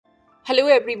Hello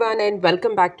everyone and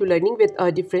welcome back to Learning with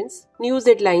a Difference. News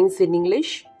headlines in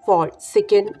English for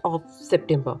 2nd of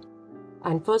September.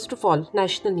 And first of all,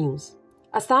 national news.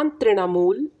 Assam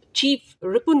Trinamool Chief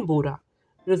Ripun Bora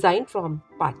resigned from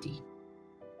party.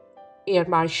 Air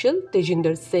Marshal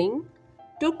Tejinder Singh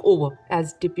took over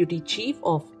as Deputy Chief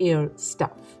of Air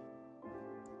Staff.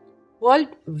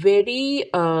 World very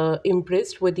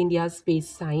impressed with India's space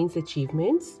science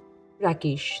achievements.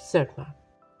 Rakesh Sharma.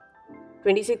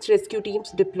 26 rescue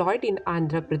teams deployed in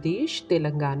Andhra Pradesh,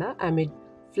 Telangana amid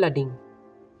flooding.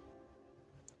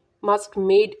 Musk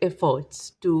made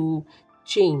efforts to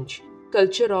change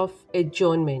culture of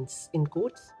adjournments in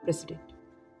courts. President.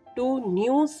 2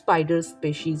 new spider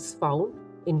species found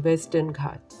in Western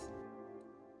Ghats.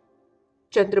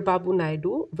 Chandrababu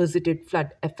Naidu visited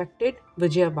flood-affected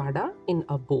Vijayawada in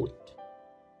a boat.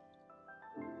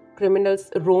 Criminals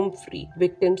roam free.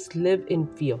 Victims live in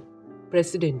fear.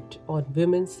 President on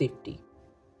women's safety.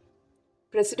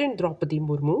 President Draupadi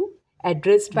Murmu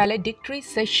addressed valedictory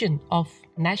session of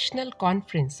National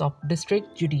Conference of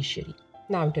District Judiciary.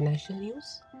 Now international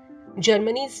news.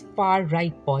 Germany's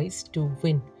far-right poised to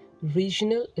win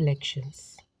regional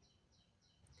elections.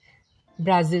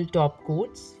 Brazil top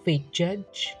court's fake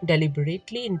judge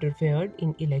deliberately interfered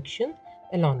in election.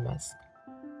 Elon Musk.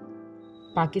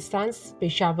 Pakistan's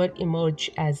Peshawar emerged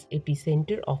as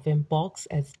epicenter of Mpox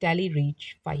as tally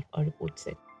reached 5, a report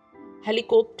said.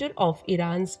 Helicopter of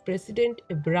Iran's President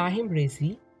Ibrahim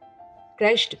Raisi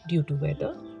crashed due to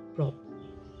weather problem.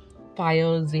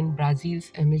 Fires in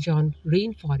Brazil's Amazon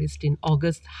rainforest in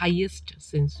August, highest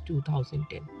since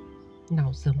 2010.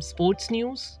 Now some sports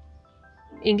news.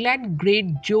 England great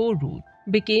Joe Root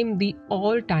became the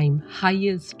all-time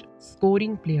highest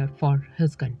scoring player for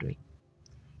his country.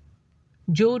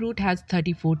 Joe Root has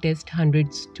 34 test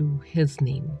hundreds to his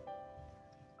name.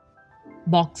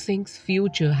 Boxing's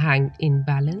future hanged in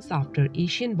balance after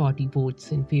Asian body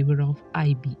votes in favor of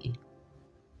IBA.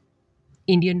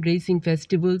 Indian Racing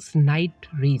Festival's night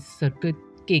race circuit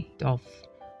kicked off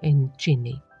in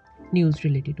Chennai. News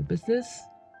related to business.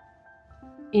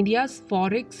 India's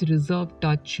forex reserve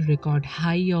touched record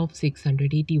high of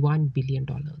 $681 billion.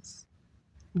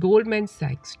 Goldman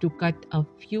Sachs to cut a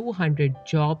few hundred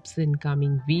jobs in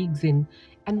coming weeks in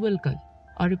Anvilkal,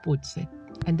 a report said.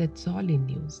 And that's all in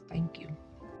news. Thank you.